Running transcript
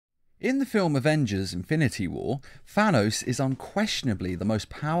In the film Avengers Infinity War, Thanos is unquestionably the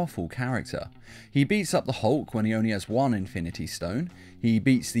most powerful character. He beats up the Hulk when he only has one Infinity Stone, he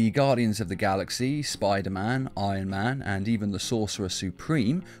beats the Guardians of the Galaxy, Spider-Man, Iron Man, and even the Sorcerer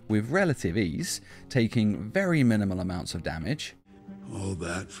Supreme with relative ease, taking very minimal amounts of damage. All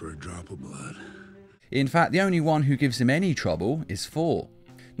that for a drop of blood. In fact, the only one who gives him any trouble is Thor.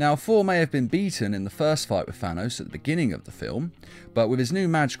 Now, Thor may have been beaten in the first fight with Thanos at the beginning of the film, but with his new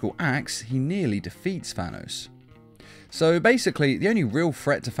magical axe, he nearly defeats Thanos. So basically, the only real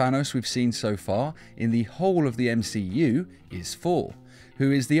threat to Thanos we've seen so far in the whole of the MCU is Thor,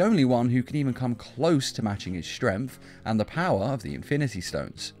 who is the only one who can even come close to matching his strength and the power of the Infinity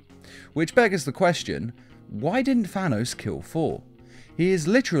Stones. Which begs the question, why didn't Thanos kill Thor? He is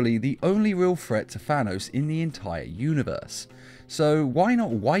literally the only real threat to Thanos in the entire universe. So why not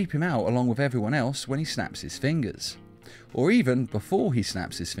wipe him out along with everyone else when he snaps his fingers? Or even before he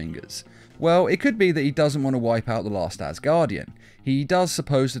snaps his fingers? Well, it could be that he doesn't want to wipe out the last Asgardian. He does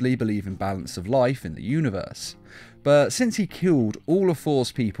supposedly believe in balance of life in the universe. But since he killed all of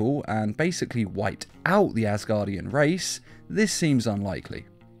Thor's people and basically wiped out the Asgardian race, this seems unlikely.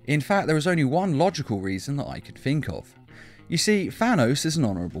 In fact, there is only one logical reason that I could think of. You see, Thanos is an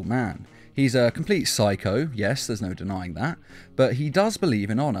honourable man. He's a complete psycho, yes, there's no denying that, but he does believe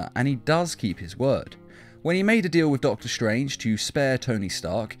in honour and he does keep his word. When he made a deal with Doctor Strange to spare Tony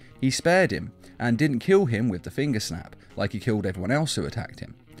Stark, he spared him and didn't kill him with the finger snap, like he killed everyone else who attacked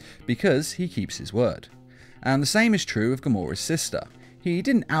him, because he keeps his word. And the same is true of Gamora's sister. He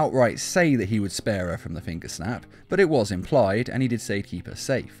didn't outright say that he would spare her from the finger snap, but it was implied and he did say to keep her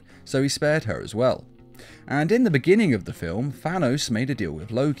safe, so he spared her as well. And in the beginning of the film, Thanos made a deal with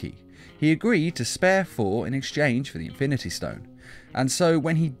Loki. He agreed to spare Thor in exchange for the Infinity Stone, and so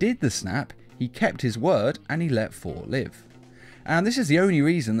when he did the snap, he kept his word and he let Thor live. And this is the only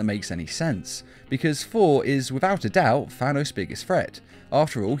reason that makes any sense, because Thor is without a doubt Thanos' biggest threat.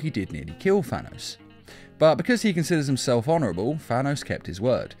 After all, he did nearly kill Thanos. But because he considers himself honourable, Thanos kept his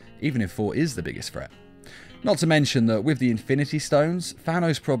word, even if Thor is the biggest threat. Not to mention that with the Infinity Stones,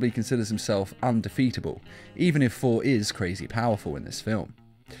 Thanos probably considers himself undefeatable, even if Thor is crazy powerful in this film.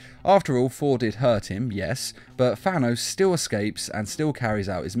 After all, Thor did hurt him, yes, but Thanos still escapes and still carries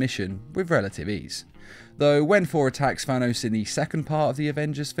out his mission with relative ease. Though when Thor attacks Thanos in the second part of the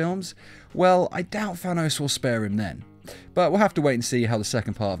Avengers films, well, I doubt Thanos will spare him then. But we'll have to wait and see how the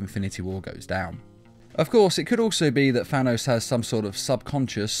second part of Infinity War goes down. Of course, it could also be that Thanos has some sort of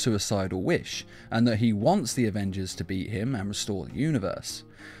subconscious suicidal wish, and that he wants the Avengers to beat him and restore the universe.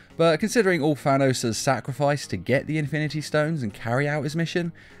 But considering all Thanos has sacrificed to get the Infinity Stones and carry out his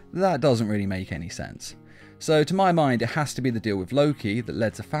mission, that doesn't really make any sense. So to my mind, it has to be the deal with Loki that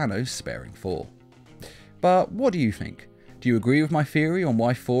led to Thanos sparing Thor. But what do you think? Do you agree with my theory on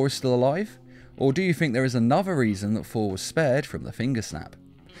why Thor is still alive? Or do you think there is another reason that Thor was spared from the finger snap?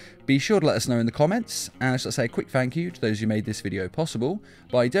 Be sure to let us know in the comments, and I'd like to say a quick thank you to those who made this video possible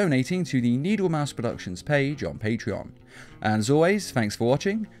by donating to the Needle Mouse Productions page on Patreon. And as always, thanks for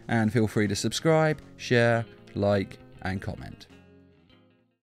watching, and feel free to subscribe, share, like, and comment.